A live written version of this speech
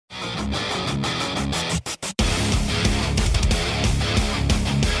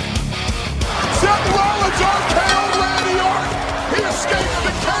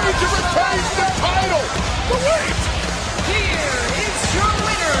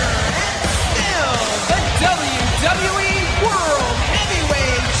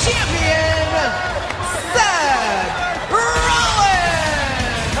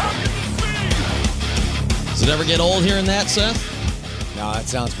ever get old hearing that, Seth? No, that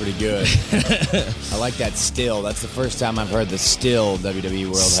sounds pretty good. I like that still. That's the first time I've heard the still WWE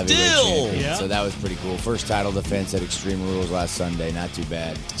World Heavyweight Champion. Yeah. So that was pretty cool. First title defense at Extreme Rules last Sunday. Not too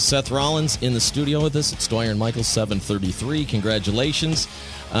bad. Seth Rollins in the studio with us. It's Dwyer and Michael, 7:33. Congratulations.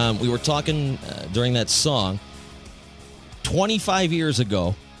 We were talking during that song, 25 years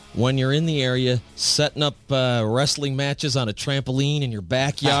ago, when you're in the area setting up wrestling matches on a trampoline in your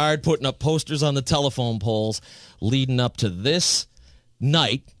backyard, putting up posters on the telephone poles, leading up to this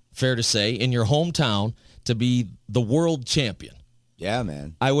night, fair to say, in your hometown to be the world champion. Yeah,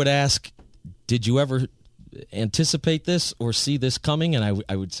 man. I would ask, did you ever anticipate this or see this coming? And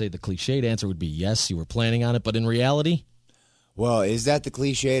I would say the cliched answer would be yes, you were planning on it. But in reality? Well, is that the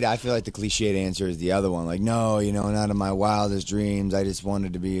cliched? I feel like the cliched answer is the other one. Like, no, not in my wildest dreams. I just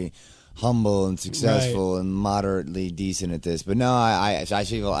wanted to be humble and successful and moderately decent at this. But no, I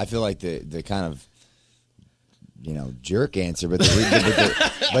feel like the kind of jerk answer, but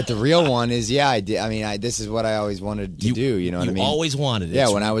the real one is, yeah, I did. I mean, this is what I always wanted to do. You know what I mean? You always wanted it. Yeah,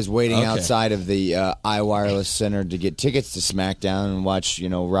 when I was waiting outside of the iWireless Center to get tickets to SmackDown and watch,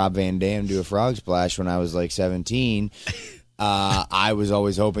 Rob Van Dam do a frog splash when I was like 17. I was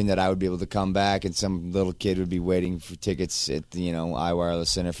always hoping that I would be able to come back and some little kid would be waiting for tickets at the, iWireless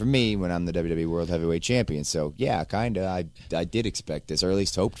Center for me when I'm the WWE World Heavyweight Champion. So, yeah, kind of. I did expect this, or at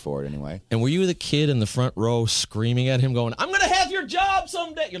least hoped for it anyway. And were you the kid in the front row screaming at him going, I'm going to have your job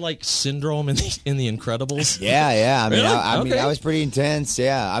someday? You're like Syndrome in The Incredibles? Yeah. I mean, Really? I mean, I was pretty intense,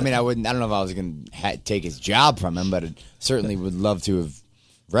 yeah. I mean, I don't know if I was going to take his job from him, but I certainly would love to have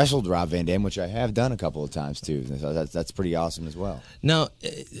wrestled Rob Van Dam, which I have done a couple of times too. So that's pretty awesome as well. Now,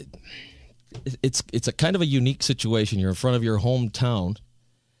 it's a kind of a unique situation. You're in front of your hometown,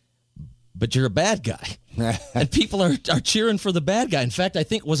 but you're a bad guy, and people are cheering for the bad guy. In fact, I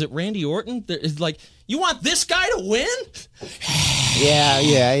think, was it Randy Orton? It's like, you want this guy to win?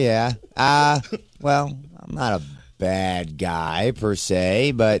 Yeah. Well, I'm not a bad guy per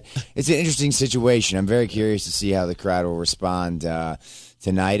se, but it's an interesting situation. I'm very curious to see how the crowd will respond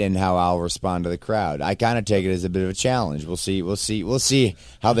tonight and how I'll respond to the crowd. I kind of take it as a bit of a challenge. We'll see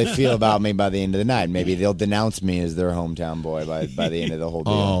how they feel about me by the end of the night. Maybe they'll denounce me as their hometown boy by the end of the whole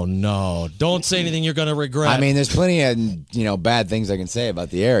deal. Oh no! Don't say anything you're going to regret. I mean, there's plenty of bad things I can say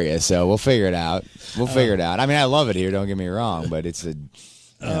about the area, so we'll figure it out. I mean, I love it here. Don't get me wrong, but it's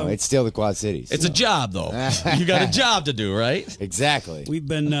still the Quad Cities. It's a job, though. You got a job to do, right? Exactly. We've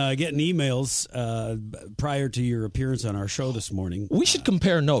been getting emails prior to your appearance on our show this morning. We should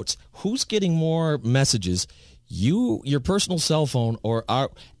compare notes. Who's getting more messages? Your personal cell phone, or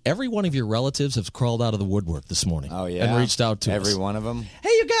every one of your relatives have crawled out of the woodwork this morning. Oh, yeah? And reached out to us. Every one of them? Hey,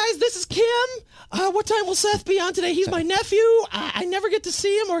 you guys, this is Kim. What time will Seth be on today? He's my nephew. I never get to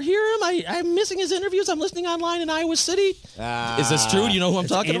see him or hear him. I'm missing his interviews. I'm listening online in Iowa City. Is this true? Do you know who I'm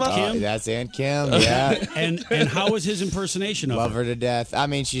talking about? Kim? That's Aunt Kim, yeah. And how was his impersonation of Love her to death. I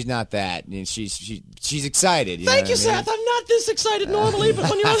mean, she's not that. I mean, she's excited. Thank you, Seth. I'm not this excited normally, but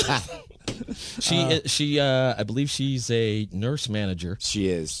when you're on I believe she's a nurse manager. She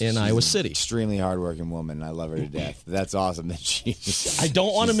is. In Iowa City. Extremely hardworking woman. I love her to death. That's awesome that I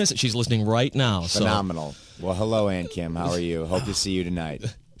don't want to miss it. She's listening right now. Phenomenal. So. Well, hello, Aunt Kim. How are you? Hope to see you tonight.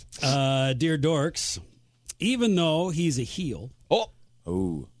 Dear Dorks, even though he's a heel.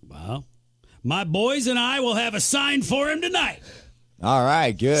 Ooh. Well, my boys and I will have a sign for him tonight. All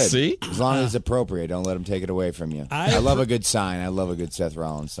right, good. See? As long as it's appropriate, don't let him take it away from you. I love a good sign. I love a good Seth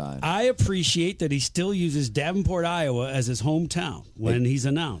Rollins sign. I appreciate that he still uses Davenport, Iowa as his hometown when he's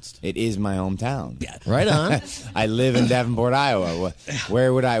announced. It is my hometown. Yeah. Right on. I live in Davenport, Iowa.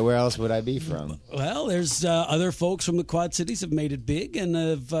 Where else would I be from? Well, there's other folks from the Quad Cities have made it big and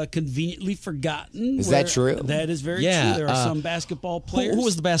have conveniently forgotten. Is that true? That is very Yeah, true. There are some basketball players. Who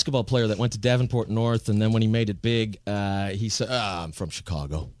was the basketball player that went to Davenport North, and then when he made it big, he said, I'm from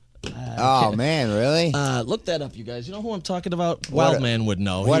Chicago. Oh, man, really? Look that up, you guys. You know who I'm talking about? Wildman would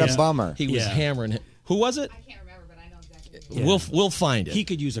know. What a bummer. He was hammering it. Who was it? I can't remember, but I know exactly. We'll find it. He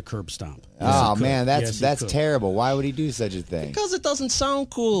could use a curb stomp. Oh, man, that's terrible. Why would he do such a thing? Because it doesn't sound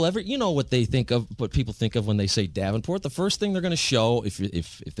cool. You know what they think of, what people think of when they say Davenport. The first thing they're going to show,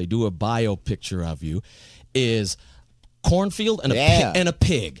 if they do a bio picture of you, is cornfield and a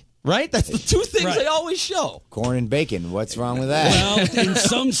pig. Right? That's the two things they always show. Corn and bacon. What's wrong with that? Well, in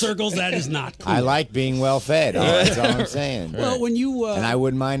some circles, that is not cool. I like being well fed. That's all I'm saying. Well, when you... and I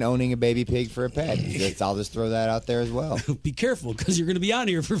wouldn't mind owning a baby pig for a pet. I'll just throw that out there as well. Be careful, because you're going to be out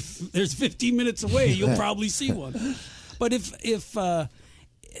here there's 15 minutes away. You'll probably see one. But if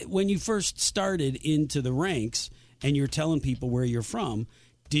when you first started into the ranks and you're telling people where you're from,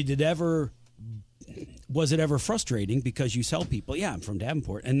 did it ever was it ever frustrating because you tell people, yeah, I'm from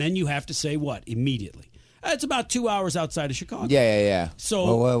Davenport, and then you have to say what immediately? It's about 2 hours outside of Chicago. Yeah.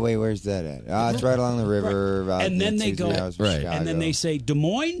 So, well, wait, where's that at? It's right along the river. About and then they 2-3 go, hours from right. Chicago. And then they say Des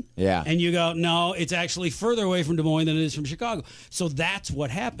Moines. Yeah. And you go, no, it's actually further away from Des Moines than it is from Chicago. So that's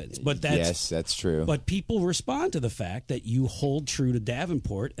what happens. But yes, that's true. But people respond to the fact that you hold true to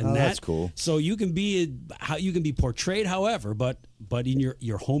Davenport, and that's cool. So you can be portrayed, however, but in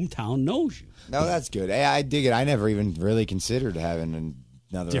your hometown knows you. No, that's good. I dig it. I never even really considered having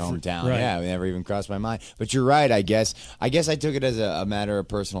another Different, hometown. right. Yeah, it never even crossed my mind. But you're right, I guess. I took it as a matter of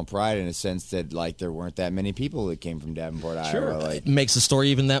personal pride in a sense that, like, there weren't that many people that came from Davenport, Sure. Iowa. Like, It makes the story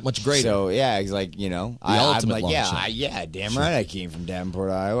even that much greater. so, yeah, it's like, I'm ultimate like, long yeah, shot. damn right I came from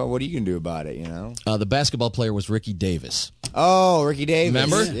Davenport, Iowa. What are you going to do about it, The basketball player was Ricky Davis. Oh, Ricky Davis.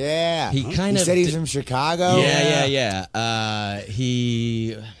 Remember? Yeah. He kind of said he was from Chicago? Yeah.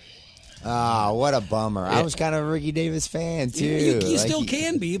 He... Oh, what a bummer. I was kind of a Ricky Davis fan, too. You still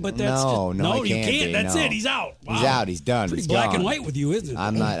can be, but that's No, you I can't can't. be, That's no. it. He's out. Wow. He's out. He's done. Pretty He's black gone. and white with you, isn't it?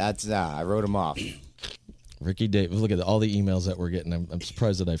 I'm not. I wrote him off. Ricky Davis. Look at all the emails that we're getting. I'm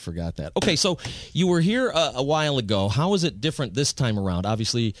surprised that I forgot that. Okay, so you were here a while ago. How is it different this time around?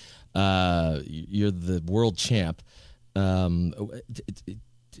 Obviously, you're the world champ.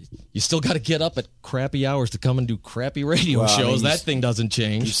 You still got to get up at crappy hours to come and do crappy radio Well, I shows. mean, That thing doesn't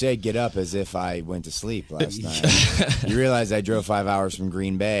change. You said get up as if I went to sleep last night. You realize I drove 5 hours from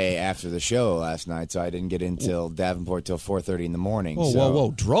Green Bay after the show last night, so I didn't get into Davenport till 4:30 in the morning.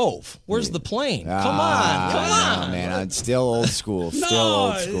 Whoa! Drove? Where's the plane? Come on! No, man, I'm still old school.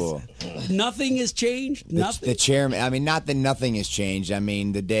 Nothing has changed. Nothing. The chairman. I mean, not that nothing has changed. I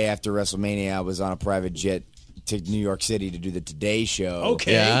mean, the day after WrestleMania, I was on a private jet to New York City to do the Today Show.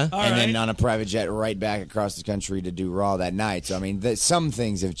 Okay. Yeah. All and right. then on a private jet right back across the country to do Raw that night. So, I mean, some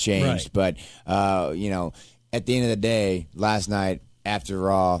things have changed. Right. But, at the end of the day, last night after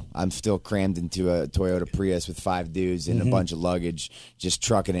Raw, I'm still crammed into a Toyota Prius with 5 dudes and a bunch of luggage, just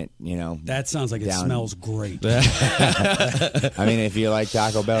trucking it, That sounds like it down. smells great. I mean, if you like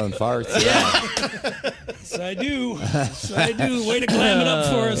Taco Bell and farts, yeah. Yes, I do. Yes, I do. Way to clam it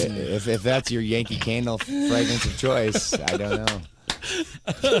up for us. If that's your Yankee Candle fragrance of choice, I don't know.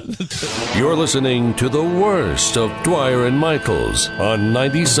 You're listening to the worst of Dwyer and Michaels on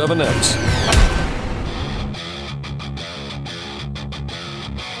 97X.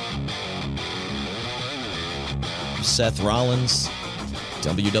 Seth Rollins,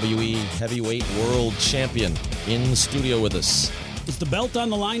 WWE Heavyweight World Champion, in the studio with us. Is the belt on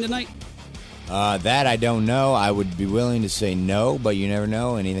the line tonight? That I don't know. I would be willing to say no, but you never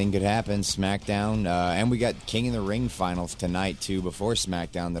know. Anything could happen. SmackDown. And we got King of the Ring finals tonight, too, before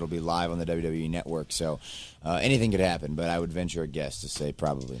SmackDown. That'll be live on the WWE Network. So anything could happen, but I would venture a guess to say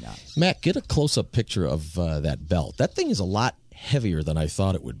probably not. Matt, get a close-up picture of that belt. That thing is a lot heavier than I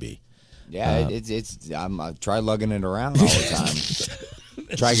thought it would be. Yeah, I try lugging it around all the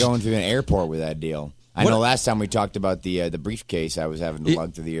time. Try going through an airport with that deal. I know last time we talked about the briefcase I was having to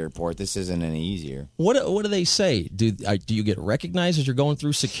lug to the airport. This isn't any easier. What do they say? Do you get recognized as you're going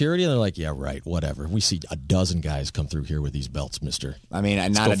through security? And they're like, yeah, right, whatever. We see a dozen guys come through here with these belts, mister. I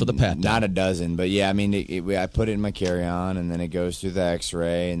mean, go for the pat down. Not a dozen, but yeah, I mean, I put it in my carry-on, and then it goes through the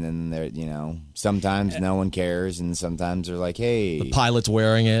X-ray, and then sometimes no one cares, and sometimes they're like, hey. The pilot's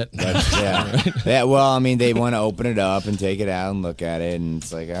wearing it. But, yeah. Yeah, well, I mean, they want to open it up and take it out and look at it, and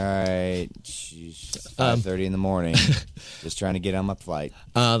it's like, all right, 5:30 in the morning, just trying to get on my flight.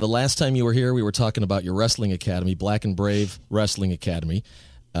 The last time you were here, we were talking about your wrestling academy, Black and Brave Wrestling Academy.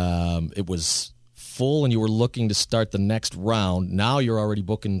 It was full, and you were looking to start the next round. Now you're already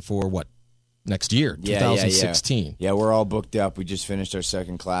booking for what? Next year, 2016. Yeah, we're all booked up. We just finished our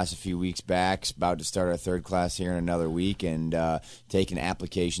second class a few weeks back. About to start our third class here in another week, and taking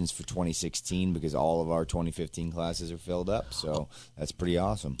applications for 2016 because all of our 2015 classes are filled up. So that's pretty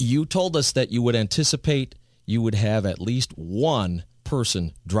awesome. You told us that you would anticipate you would have at least one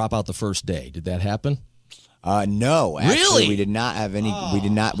person drop out the first day. Did that happen? No, actually, Really? we did not have any. We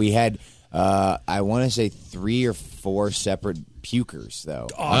did not. We had, I want to say 3 or 4 separate pukers though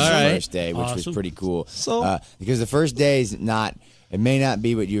on the All right. first day, which was pretty cool. So- because the first day is not. It may not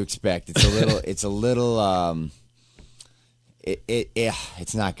be what you expect. It's a little. It's a little.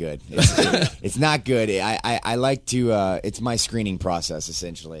 It's not good. It's not good. I like to. It's my screening process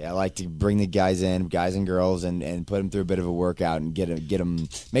essentially. I like to bring the guys in, guys and girls, and put them through a bit of a workout and get them.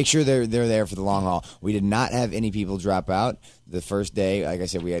 Make sure they're there for the long haul. We did not have any people drop out the first day. Like I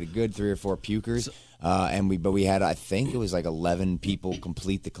said, we had a good 3 or 4 pukers. But we had, I think it was like 11 people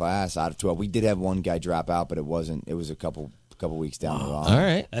complete the class out of 12. We did have one guy drop out, but it wasn't. It was a couple couple weeks down the line. All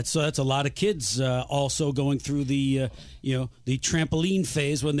right. That's a lot of kids also going through the the trampoline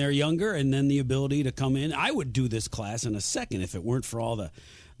phase when they're younger, and then the ability to come in. I would do this class in a second if it weren't for all the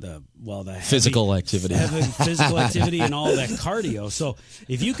physical activity, physical activity, and all that cardio. So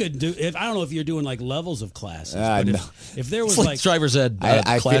if you could do, I don't know if you're doing like levels of classes, but if there was like driver's ed,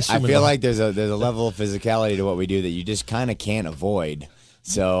 I classroom, feel like there's a level of physicality to what we do that you just kind of can't avoid.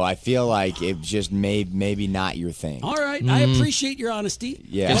 So I feel like it just maybe not your thing. All right, I appreciate your honesty.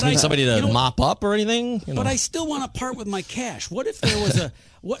 Yeah, just need somebody to mop up or anything. But I still want to part with my cash. What if there was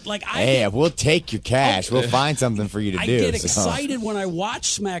we'll take your cash. We'll find something for you to do. I get excited when I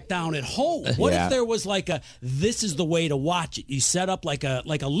watch SmackDown at home. What if there was this is the way to watch it? You set up like a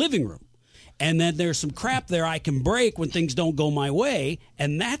living room. And then there's some crap there I can break when things don't go my way,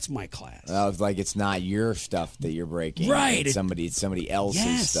 and that's my class. It's like it's not your stuff that you're breaking. Right. It's somebody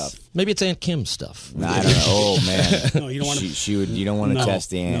else's stuff. Maybe it's Aunt Kim's stuff. No, I don't know. Oh, man. No, you don't want to. You don't want to test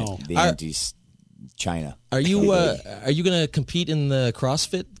the auntie's China. Are you going to compete in the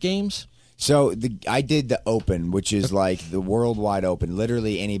CrossFit Games? So I did the Open, which is like the Worldwide Open.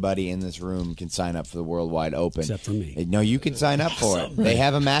 Literally anybody in this room can sign up for the Worldwide Open. Except for me. No, you can sign up for it. They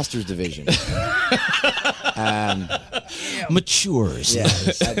have a Masters division. Matures. Yeah,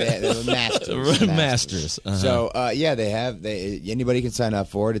 they're Masters. Masters. Uh-huh. So, anybody can sign up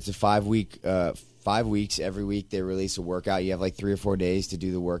for it. It's a 5 week 5 weeks. Every week they release a workout. You have like 3 or 4 days to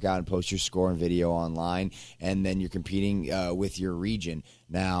do the workout and post your score and video online, and then you're competing with your region.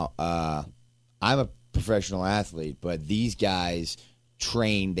 Now, I'm a professional athlete, but these guys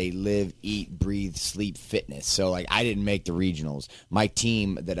train, they live, eat, breathe, sleep fitness. So, like, I didn't make the regionals. My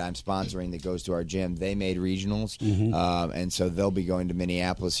team that I'm sponsoring that goes to our gym, they made regionals. And so they'll be going to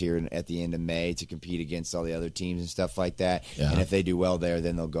Minneapolis here at the end of May to compete against all the other teams and stuff like that. Yeah. And if they do well there,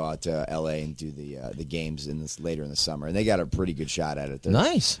 then they'll go out to L.A. and do the games later in the summer. And they got a pretty good shot at it.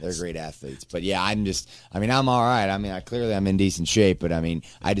 Nice. They're great athletes. But, yeah, I'm all right. I mean, clearly I'm in decent shape, but, I mean,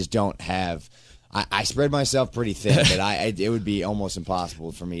 I just don't have – I spread myself pretty thin, but it would be almost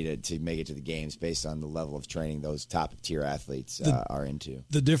impossible for me to make it to the games based on the level of training those top-tier athletes are into.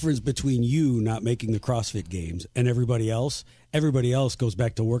 The difference between you not making the CrossFit Games and everybody else goes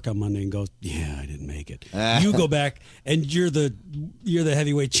back to work on Monday and goes, yeah, I didn't make it. You go back and you're the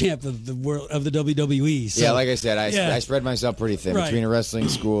heavyweight champ of the world of the WWE. So, yeah, like I said, I spread myself pretty thin between a wrestling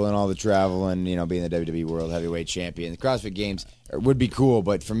school and all the travel and being the WWE World Heavyweight Champion. The CrossFit Games would be cool,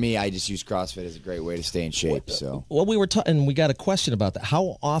 but for me, I just use CrossFit as a great way to stay in shape. So, well, we were talking. We got a question about that.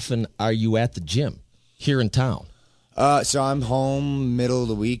 How often are you at the gym here in town? So I'm home middle of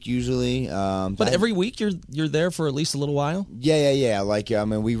the week usually. But every week you're there for at least a little while? Yeah. Like,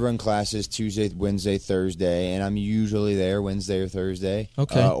 we run classes Tuesday, Wednesday, Thursday, and I'm usually there Wednesday or Thursday.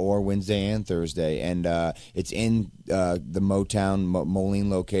 Okay. Or Wednesday and Thursday. And it's in the Motown, Moline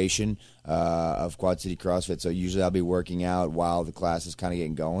location of Quad City CrossFit. So usually I'll be working out while the class is kind of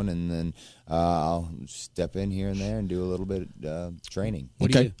getting going, and then I'll step in here and there and do a little bit of training.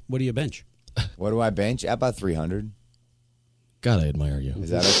 What do you bench? What do I bench? About 300. God, I admire you. Is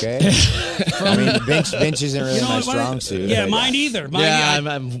that okay? I mean, bench isn't really my strong suit. Yeah, mine either.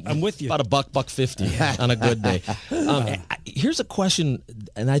 I'm with you. About $150 on a good day. Here's a question,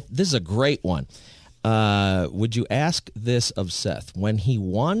 and this is a great one. Would you ask this of Seth? When he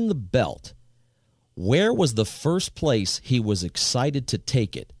won the belt, where was the first place he was excited to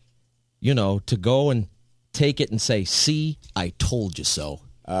take it? To go and take it and say, see, I told you so.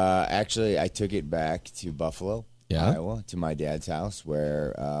 Actually, I took it back to Buffalo, Iowa, to my dad's house,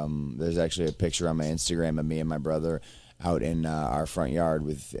 where there's actually a picture on my Instagram of me and my brother out in our front yard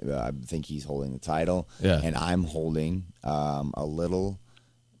with, I think he's holding the title, and I'm holding a little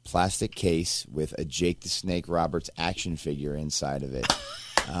plastic case with a Jake the Snake Roberts action figure inside of it.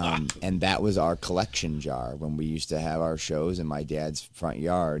 And that was our collection jar when we used to have our shows in my dad's front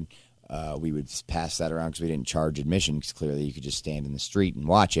yard. We would pass that around because we didn't charge admission, because clearly you could just stand in the street and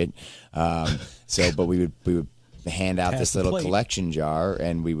watch it. But we would hand out this little collection jar,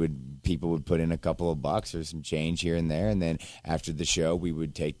 and people would put in a couple of bucks or some change here and there, and then after the show we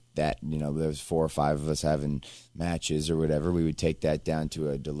would take that, there was 4 or 5 of us having matches or whatever, we would take that down to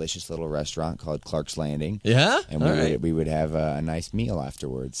a delicious little restaurant called Clark's Landing. Yeah? And we would have a nice meal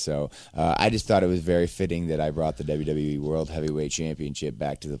afterwards. So I just thought it was very fitting that I brought the WWE World Heavyweight Championship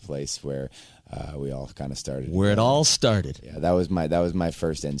back to the place where we all kind of started. Where it all started. Yeah, that was my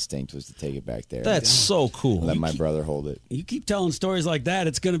first instinct, was to take it back there. That's so cool. Let my brother hold it. You keep telling stories like that,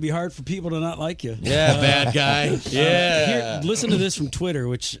 it's going to be hard for people to not like you. Yeah, bad guy. Yeah. Here, listen to this from Twitter,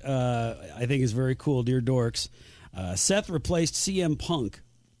 which I think is very cool. Dear Dorks, Seth replaced CM Punk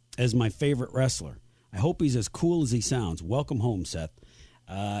as my favorite wrestler. I hope he's as cool as he sounds. Welcome home, Seth.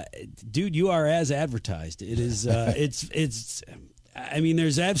 Dude, you are as advertised. It is. It's. I mean,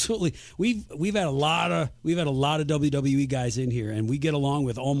 there's absolutely we've had a lot of WWE guys in here, and we get along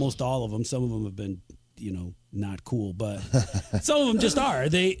with almost all of them. Some of them have been, not cool, but some of them just are.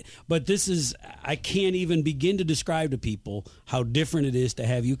 But this is, I can't even begin to describe to people how different it is to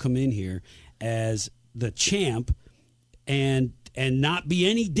have you come in here as the champ and not be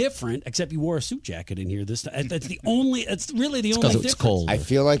any different, except you wore a suit jacket in here this time. That's really the only difference. It's cold. I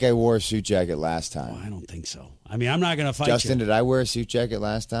feel like I wore a suit jacket last time. Oh, I don't think so. I mean, I'm not going to fight Justin, you. did I wear a suit jacket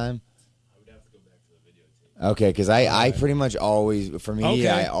last time? I would have to go back to the videotape. Okay, because I pretty much always, for me,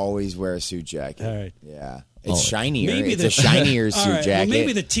 I always wear a suit jacket. All right. Yeah. It's shinier. Maybe it's a shinier suit right. jacket. Well,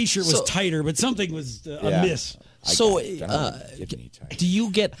 maybe the T-shirt was tighter, but something was amiss. So, do you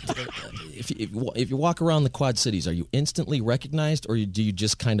get if you walk around the Quad Cities, are you instantly recognized, or do you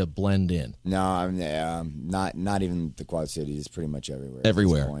just kind of blend in? No, I'm not even the Quad Cities. It's pretty much everywhere.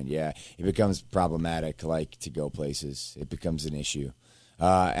 Everywhere. At this point. Yeah, it becomes problematic. Like to go places, it becomes an issue.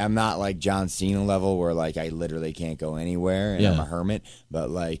 I'm not like John Cena level where like I literally can't go anywhere and I'm a hermit. But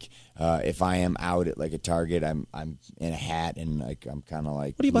like if I am out at like a Target, I'm in a hat and like I'm kind of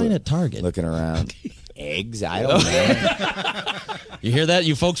like what are you buying at Target? Looking around. Eggs? I don't know. You hear that,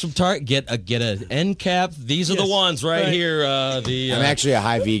 you folks from Target? Get an end cap. These are the ones right here. I'm actually a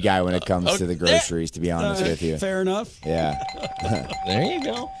Hy-Vee guy when it comes to the groceries. To be honest with you, fair enough. Yeah. There you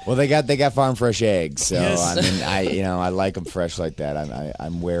go. Well, they got farm fresh eggs, so Yes. I mean I like them fresh like that.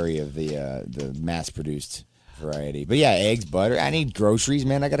 I'm wary of the mass produced variety. But yeah, eggs, butter. I need groceries,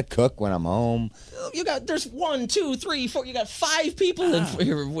 man. I got to cook when I'm home. There's 1, 2, 3, 4. You got 5 people in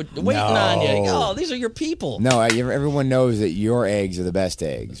here waiting on you. Oh, these are your people. No, everyone knows that your eggs are the best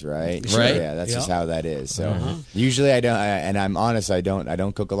eggs, right? Right. Yeah, that's just how that is. So usually I don't, and I'm honest, I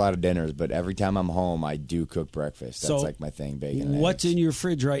don't cook a lot of dinners, but every time I'm home, I do cook breakfast. That's like my thing, bacon and what's eggs. in your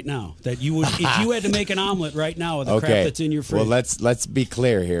fridge right now that you would, if you had to make an omelet right now with the crap that's in your fridge? Well, let's be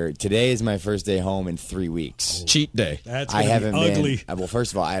clear here. Today is my first day home in 3 weeks. Cheat day. That's I haven't be ugly. been. Well,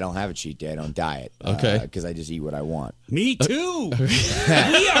 first of all, I don't have a cheat day. I don't diet. Okay. Because I just eat what I want. Me too.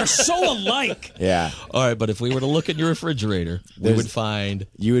 We are so alike. Yeah. All right, but if we were to look in your refrigerator, we would find.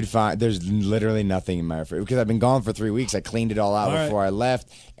 You would find there's literally nothing in my refrigerator because I've been gone for 3 weeks. I cleaned it all out before I left,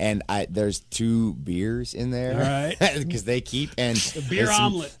 and there's 2 beers in there. All right. Because they keep and a beer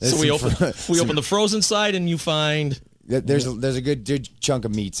omelet. So we open the frozen side, and you find. There's a good chunk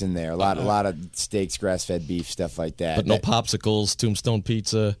of meats in there. A lot of steaks, grass-fed beef, stuff like that. But no popsicles, Tombstone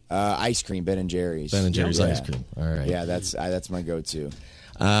pizza, ice cream, Ben and Jerry's. Ben and Jerry's ice cream. All right. Yeah, that's my go-to.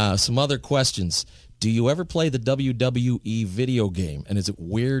 Some other questions. Do you ever play the WWE video game, and is it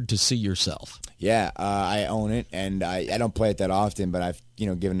weird to see yourself? Yeah, I own it, and I don't play it that often, but I've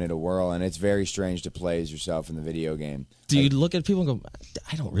given it a whirl, and it's very strange to play as yourself in the video game. Do you look at people and go,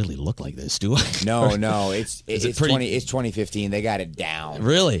 I don't really look like this, do I? No, it's 2015. They got it down.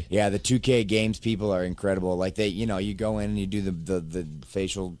 Really? Yeah, the 2K games people are incredible. Like they, you go in and you do the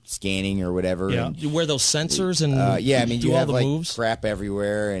facial scanning or whatever. Yeah. And, You wear those sensors and yeah, I mean do you all have the like moves? crap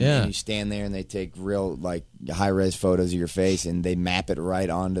everywhere, and you stand there and they take real like high res photos of your face and they map it right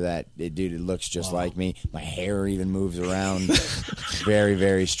onto that. Dude, it looks just like me. My hair even moves around. Very,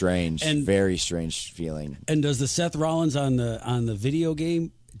 very strange. And very strange feeling. And does the Seth Rollins on the video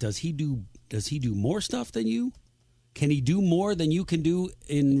game, does he do more stuff than you? Can he do more than you can do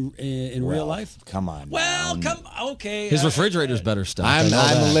in real life? Come on. Well, now. okay. His refrigerator's better stuff. I'm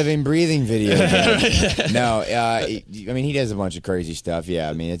a living, breathing video game. No, I mean, he does a bunch of crazy stuff. Yeah,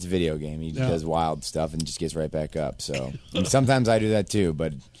 I mean, it's a video game. He does wild stuff and just gets right back up. So and sometimes I do that too,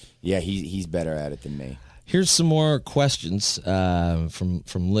 but yeah, he's better at it than me. Here's some more questions from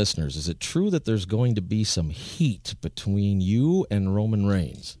listeners. Is it true that there's going to be some heat between you and Roman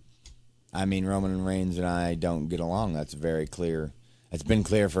Reigns? I mean, Roman Reigns and I don't get along. That's very clear. It's been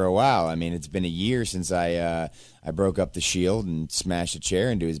clear for a while. I mean, it's been a year since I broke up the Shield and smashed a chair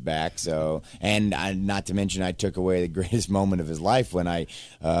into his back. So, and not to mention, I took away the greatest moment of his life when I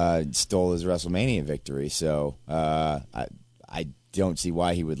stole his WrestleMania victory. So, I don't see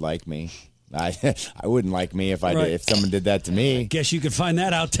why he would like me. I wouldn't like me if if someone did that to me. Guess you could find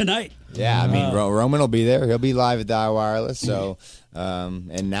that out tonight. Yeah, I mean Roman will be there. He'll be live at Dwyer Wireless. So,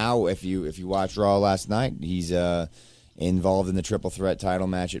 and now if you watch Raw last night, he's involved in the triple threat title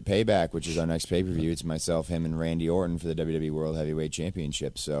match at Payback, which is our next pay per view. It's myself, him, and Randy Orton for the WWE World Heavyweight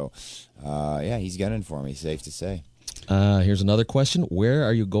Championship. So, yeah, he's gunning for me. Safe to say. Here's another question. Where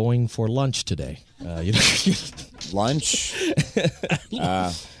are you going for lunch today? Lunch?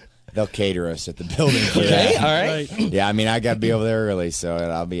 They'll cater us at the building for Okay, that. all right. Yeah, I mean, I got to be over there early, so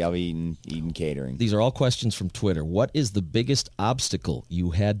I'll be eating catering. These are all questions from Twitter. What is the biggest obstacle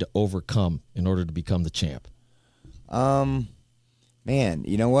you had to overcome in order to become the champ? Man,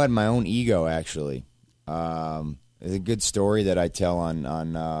 you know what? My own ego, actually. It's a good story that I tell on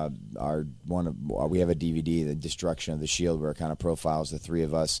we have a DVD, The Destruction of the Shield, where it kind of profiles the three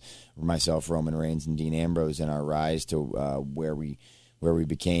of us, myself, Roman Reigns, and Dean Ambrose, in our rise to where we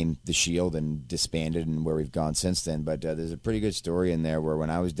became the Shield and disbanded, and where we've gone since then. But there's a pretty good story in there where when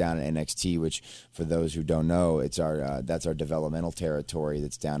I was down at NXT, which for those who don't know, it's that's our developmental territory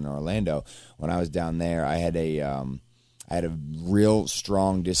that's down in Orlando. When I was down there, I had a real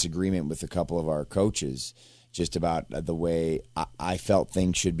strong disagreement with a couple of our coaches just about the way I felt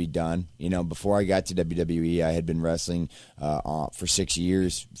things should be done. You know, before I got to WWE, I had been wrestling for 6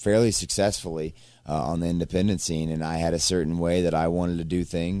 years fairly successfully on the independent scene, and I had a certain way that I wanted to do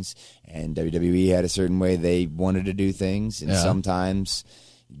things, and WWE had a certain way they wanted to do things, and sometimes,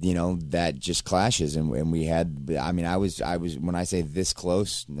 you know, that just clashes. And we had, I mean, I was when I say this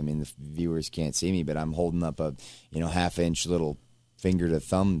close, I mean, the viewers can't see me, but I'm holding up a, you know, half-inch little finger to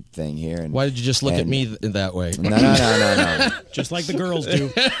thumb thing here. And why did you just look at me that way? No. Just like the girls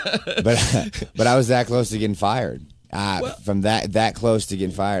do. But I was that close to getting fired. From that close to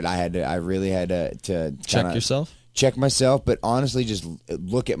getting fired, I really had to check yourself. Check myself, but honestly, just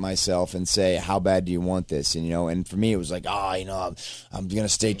look at myself and say, how bad do you want this? And, you know, and for me, it was like, I'm going to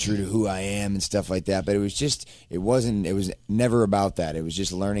stay true to who I am and stuff like that. But it was never about that. It was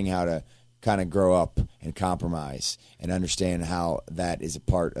just learning how to kind of grow up and compromise and understand how that is a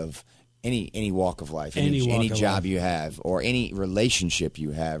part of any walk of life, any job you have, or any relationship you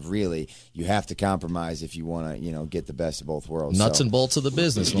have. Really, you have to compromise if you want to, you know, get the best of both worlds. Nuts and bolts of the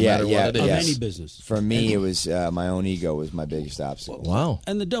business, no matter what it is. Of any business. For me, it was my own ego was my biggest obstacle. Wow.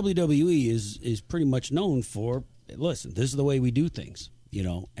 And the WWE is pretty much known for, listen, this is the way we do things, you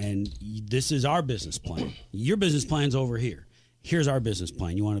know, and this is our business plan. Your business plan's over here. Here's our business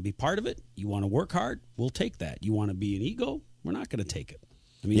plan. You want to be part of it? You want to work hard? We'll take that. You want to be an ego? We're not going to take it.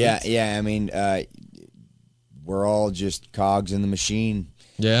 I mean, I mean, we're all just cogs in the machine.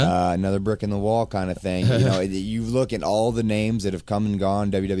 Yeah. Another brick in the wall kind of thing. You know, you look at all the names that have come and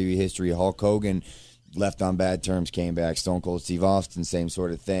gone, WWE history. Hulk Hogan left on bad terms, came back. Stone Cold Steve Austin, same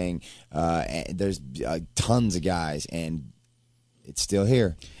sort of thing. And there's tons of guys, and it's still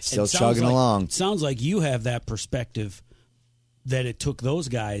here. It's still chugging along. Sounds like you have that perspective that it took those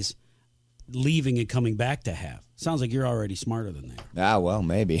guys leaving and coming back to have. Sounds like you're already smarter than they are. Well,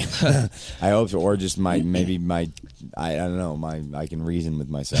 maybe. I hope so. Or just I don't know, I can reason with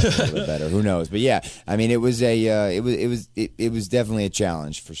myself a little bit better. Who knows? But yeah, I mean, it was definitely a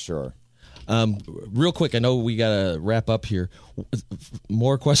challenge for sure. Real quick, I know we got to wrap up here.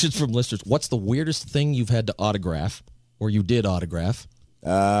 More questions from listeners. What's the weirdest thing you've had to autograph, or you did autograph?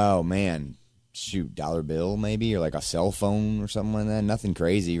 Oh, man. Shoot, $1 bill maybe, or like a cell phone or something like that. Nothing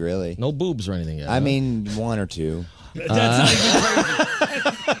crazy, really. No boobs or anything yet. I mean, one or two. That's not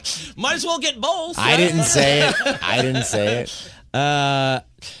even crazy. Might as well get both. I didn't say it.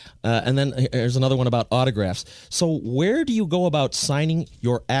 And then here's another one about autographs. So where do you go about signing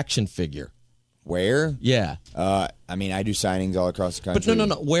your action figure? Where? Yeah. I mean, I do signings all across the country. But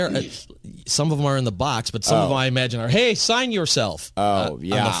no. Where? Some of them are in the box, but some of them I imagine are, hey, sign yourself. Oh,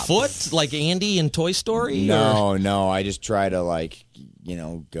 yeah. On the foot, like Andy in Toy Story? No. I just try to,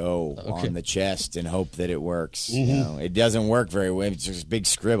 go on the chest and hope that it works. Mm-hmm. You know, it doesn't work very well. It's just a big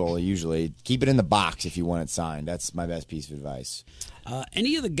scribble, usually. Keep it in the box if you want it signed. That's my best piece of advice.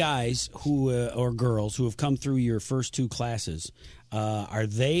 Any of the guys who or girls who have come through your first two classes, are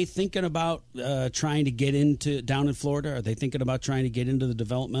they thinking about trying to get into down in Florida? Are they thinking about trying to get into the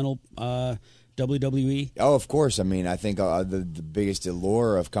developmental WWE? Oh, of course. I mean, I think the biggest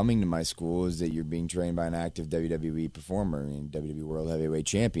allure of coming to my school is that you're being trained by an active WWE performer, WWE World Heavyweight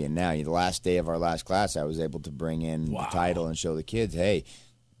Champion. Now, the last day of our last class, I was able to bring in the title and show the kids, hey,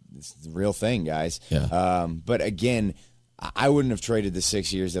 this is the real thing, guys. Yeah. But again, I wouldn't have traded the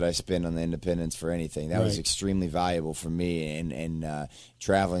 6 years that I spent on the independents for anything. That was extremely valuable for me and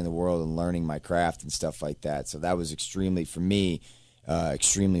traveling the world and learning my craft and stuff like that. So that was extremely, for me,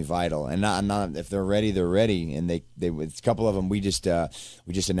 extremely vital. And not if they're ready, they're ready. And they with a couple of them, we just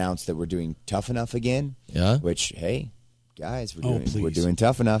announced that we're doing Tough Enough again. Yeah. Which, hey, guys, we're doing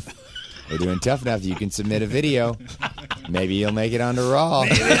Tough Enough. We're doing Tough Enough. You can submit a video. Maybe you'll make it onto Raw.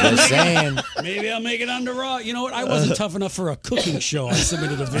 Just saying. Maybe I'll make it onto Raw. You know what? I wasn't tough enough for a cooking show. I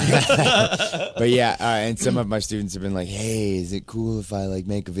submitted a video. But yeah, and some of my students have been like, hey, is it cool if I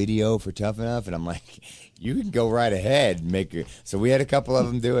make a video for Tough Enough? And I'm like, you can go right ahead and make it. So we had a couple of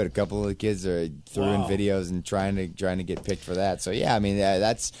them do it. A couple of the kids threw in videos and trying to get picked for that. So yeah, I mean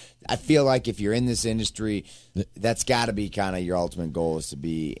I feel like if you're in this industry, that's got to be kind of your ultimate goal, is to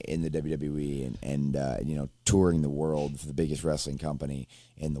be in the WWE and touring the world for the biggest wrestling company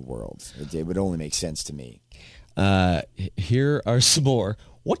in the world. It would only make sense to me. Here are some more.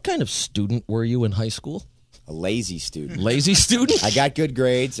 What kind of student were you in high school? A lazy student. Lazy student? I got good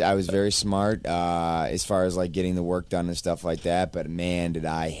grades. I was very smart as far as like getting the work done and stuff like that. But man, did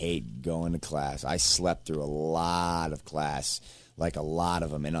I hate going to class. I slept through a lot of class, like a lot of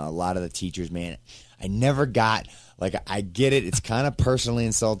them. And a lot of the teachers, man, I never got... Like, I get it. It's kind of personally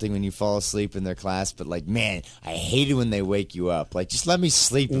insulting when you fall asleep in their class, but, like, man, I hate it when they wake you up. Like, just let me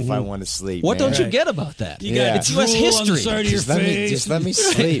sleep if I want to sleep. What man. don't you get about that? It's U.S. history. Just let me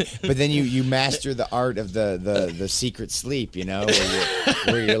sleep. But then you master the art of the secret sleep,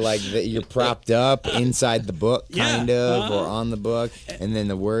 where you're like, you're propped up inside the book, kind of, or on the book. And then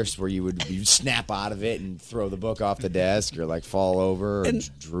the worst, where you snap out of it and throw the book off the desk, or, like, fall over, or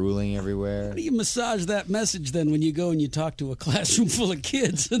drooling everywhere. How do you massage that message, then, when you go and you talk to a classroom full of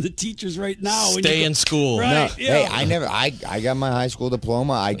kids and the teachers right now? Stay in school. Right, no, hey, I got my high school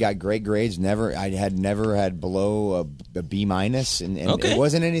diploma. I got great grades. I had never had below a B minus, and it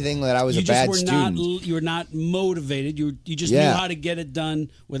wasn't anything that I was a bad student. You were not motivated. You just knew how to get it done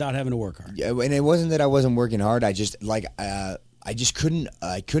without having to work hard. Yeah, and it wasn't that I wasn't working hard. I just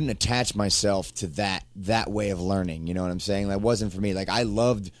couldn't attach myself to that way of learning. You know what I'm saying? That wasn't for me. Like, I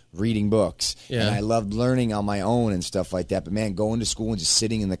loved reading books and I loved learning on my own and stuff like that. But man, going to school and just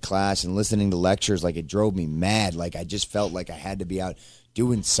sitting in the class and listening to lectures, like, it drove me mad. Like, I just felt like I had to be out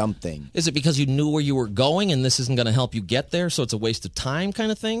doing something. Is it because you knew where you were going and this isn't going to help you get there, so it's a waste of time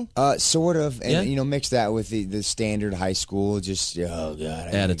kind of thing? Sort of. And, mix that with the standard high school, just, oh, God,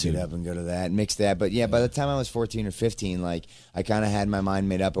 I attitude. Get up and go to that. Mix that. But, yeah, by the time I was 14 or 15, like, I kind of had my mind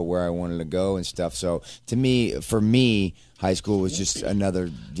made up of where I wanted to go and stuff. So, for me, high school was just another,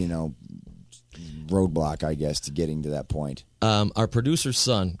 roadblock, I guess, to getting to that point. Our producer's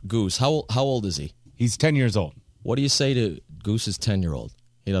son, Goose, how old is he? He's 10 years old. What do you say to Goose's 10-year-old?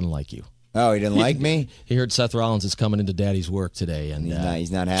 He doesn't like you. Oh, he didn't like me? He heard Seth Rollins is coming into Daddy's work today. And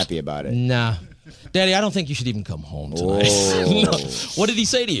he's not happy about it. Nah. Daddy, I don't think you should even come home tonight. No. What did he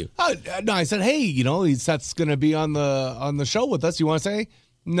say to you? No, I said, hey, Seth's going to be on the show with us. You want to say?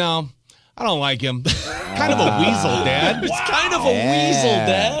 No, I don't like him. Kind of a weasel, Dad. It's kind of a weasel,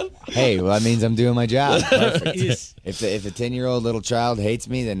 Dad. Hey, well, that means I'm doing my job. Perfect. If a 10-year-old little child hates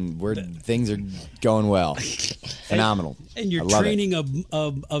me, then things are going well. Phenomenal. And you're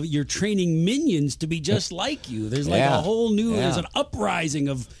you're training minions to be just like you. There's like a whole new. There's an uprising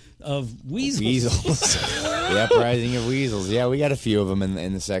of weasels. The uprising of weasels. Yeah, we got a few of them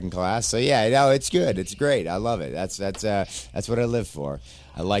in the second class. So yeah, no, it's good. It's great. I love it. That's what I live for.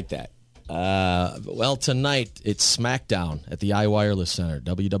 I like that. Well, tonight it's SmackDown at the iWireless Center.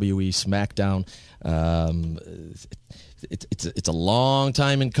 WWE SmackDown. It's a long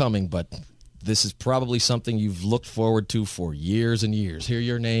time in coming, but this is probably something you've looked forward to for years and years. Hear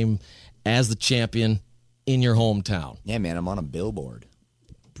your name as the champion in your hometown. Yeah, man, I'm on a billboard.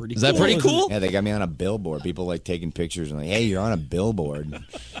 Is that pretty cool? Yeah, they got me on a billboard. People like taking pictures and like, hey, you're on a billboard.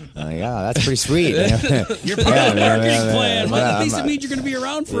 I'm like, oh, that's pretty sweet. You're part of the marketing plan. Well, at least it means you're going to be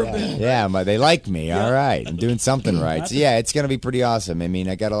around for a bit. Yeah, but they like me. All right. I'm doing something right. So, yeah, it's going to be pretty awesome. I mean,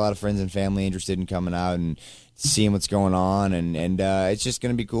 I got a lot of friends and family interested in coming out and seeing what's going on, and it's just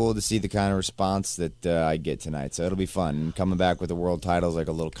going to be cool to see the kind of response that I get tonight. So it'll be fun. And coming back with the world title is like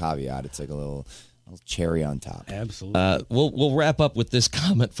a little caveat. It's like a little cherry on top. Absolutely. We'll wrap up with this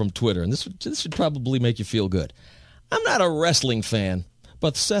comment from Twitter, and this should probably make you feel good. I'm not a wrestling fan,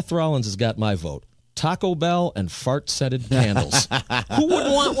 but Seth Rollins has got my vote. Taco Bell and fart-scented candles. Who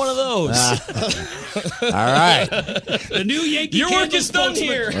wouldn't want one of those? All right. The new Yankee Your work is done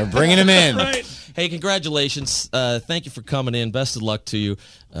here. We're bringing him in. Right. Hey, congratulations. Thank you for coming in. Best of luck to you.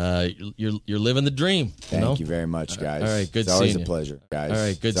 You're living the dream. Thank you very much, guys. All right, good seeing you. It's always seeing a pleasure, guys. All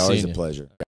right, good It's always seeing a you. pleasure.